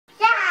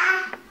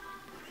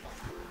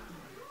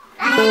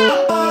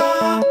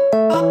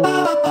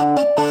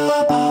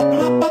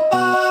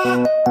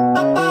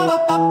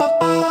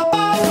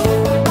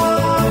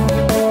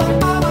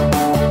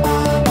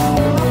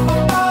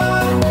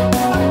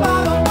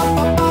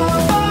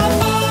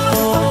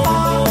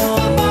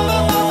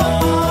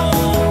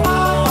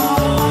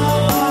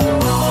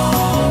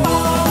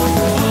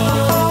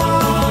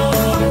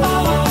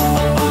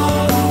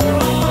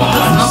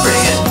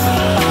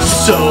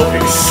So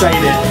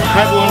excited.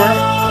 Hi, Bloomer.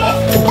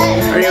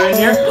 Are you in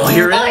here? Oh,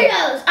 you're in.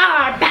 Oreos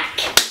are back.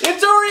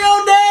 It's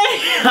Oreo day.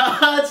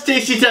 It's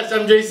Tasty Test.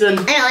 I'm Jason.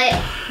 Elliot.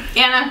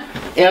 Anna.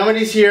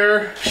 Amity's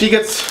here. She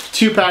gets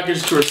 2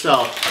 packages to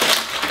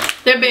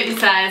herself. They're baby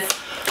size.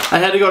 I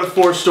had to go to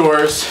 4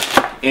 stores,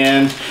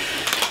 and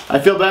I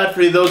feel bad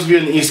for those of you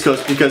in the East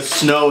Coast because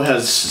snow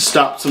has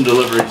stopped some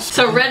deliveries.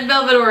 So Red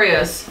Velvet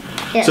Oreos.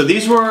 Yeah. So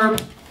these were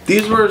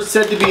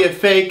said to be a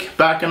fake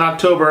back in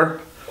October,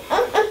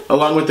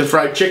 along with the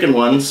fried chicken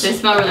ones. They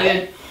smell really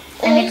good.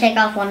 Let me take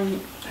off one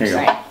Here you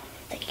go. side.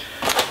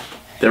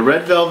 They're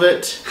red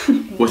velvet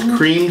with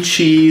cream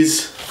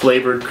cheese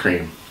flavored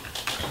cream.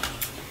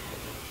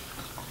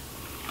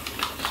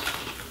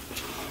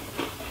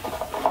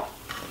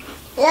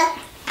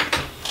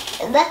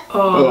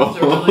 Oh, those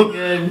are really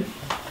good.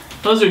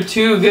 Those are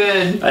too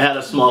good. I had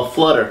a small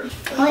flutter.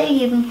 What are you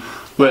giving?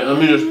 Wait, let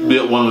me just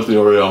get one with the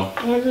Oreo.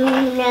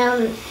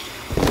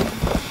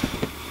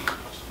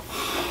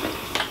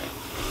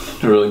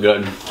 They're really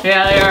good.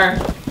 Yeah, they are.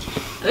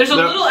 There's a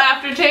little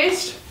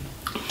aftertaste.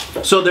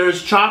 So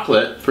there's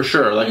chocolate for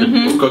sure, like a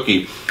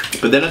cookie,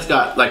 but then it's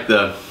got like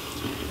the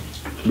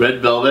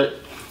red velvet,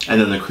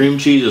 and then the cream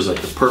cheese is like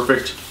the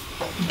perfect.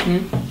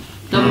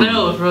 The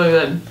middle is really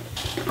good.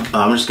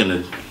 I'm just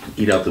gonna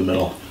eat out the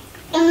middle.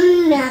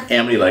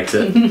 Amity likes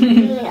it.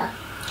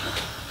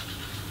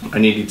 I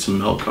need to eat some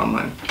milk on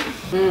mine.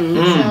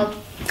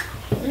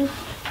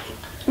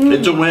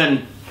 It's a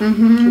win.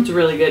 It's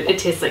really good. It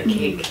tastes like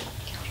cake.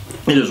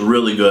 It is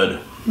really good.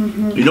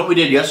 You know what we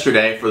did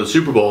yesterday for the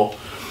Super Bowl?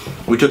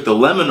 We took the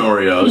lemon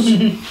Oreos,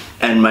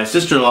 and my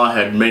sister-in-law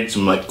had made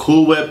some like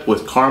Cool Whip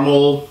with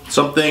caramel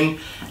something,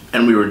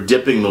 and we were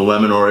dipping the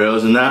lemon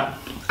Oreos in that.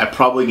 I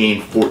probably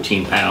gained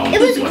 14 pounds. It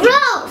was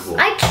gross.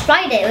 I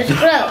tried it. It was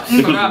gross.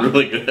 It was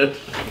really good.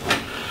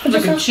 It's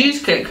like a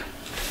cheesecake.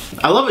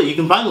 I love it. You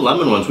can find the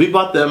lemon ones. We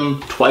bought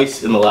them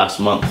twice in the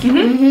last month.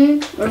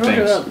 For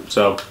things.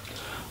 So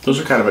those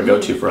are kind of a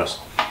go-to for us.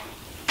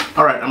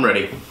 All right, I'm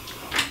ready.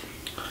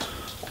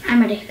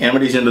 I'm ready.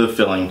 Amity's into the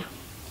filling.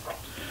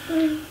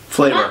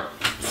 Flavor.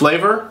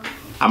 Flavor,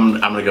 I'm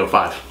gonna go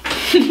 5.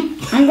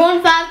 I'm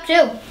going 5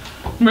 too.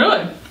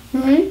 Really?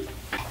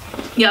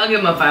 Yeah, I'll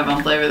give them a 5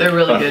 on flavor. They're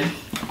really good.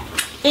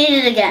 Eat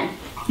it again.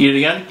 Eat it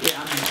again? Yeah.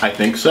 I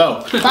think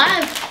so. 5.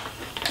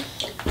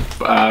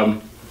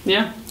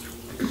 Yeah.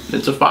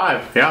 It's a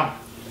 5, yeah.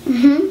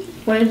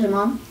 What is it,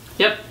 Mom?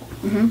 Yep.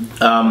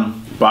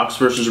 Box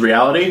versus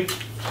reality.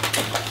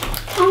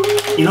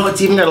 You know,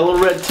 it's even got a little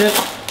red tip.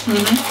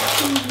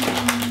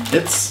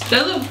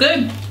 They look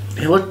good.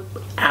 They look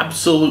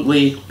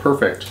absolutely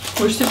perfect.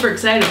 We're super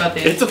excited about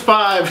these. It's a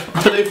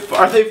 5.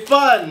 Are they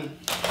fun?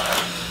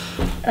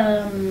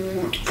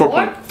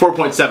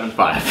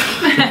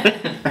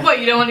 4.75. What,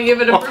 you don't want to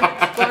give it a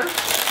perfect score?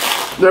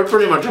 They're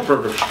pretty much a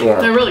perfect score.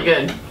 They're really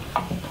good.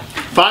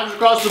 5s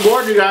across the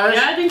board, you guys.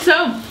 Yeah, I think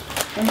so.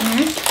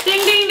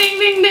 Ding, ding, ding,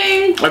 ding,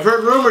 ding. I've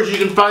heard rumors you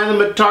can find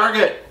them at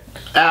Target,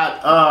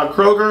 at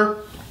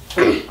Kroger,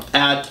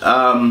 at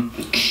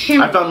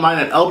I found mine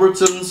at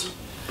Albertsons.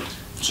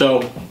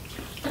 So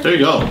there you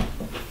go.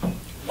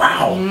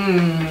 Wow.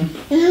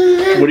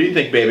 What do you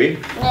think, baby?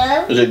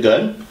 Is it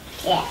good?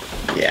 Yeah.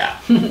 Yeah.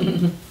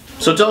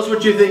 So tell us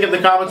what you think in the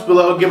comments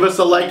below. Give us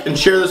a like and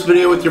share this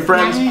video with your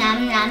friends.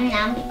 Nom, nom, nom,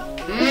 nom.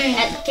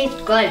 That tastes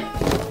good.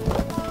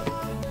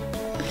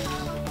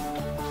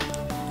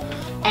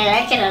 I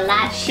like it a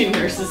lot. She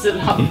nurses it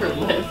off her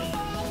lip.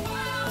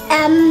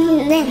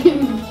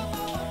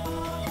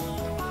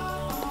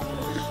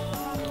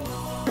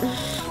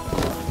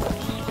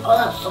 Oh,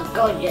 that's so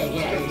good.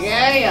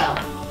 Yeah.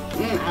 I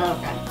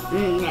love that.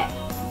 Yeah.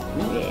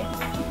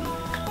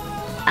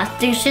 I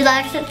think she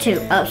likes it too.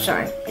 Oh,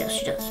 sorry. Yes,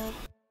 she does.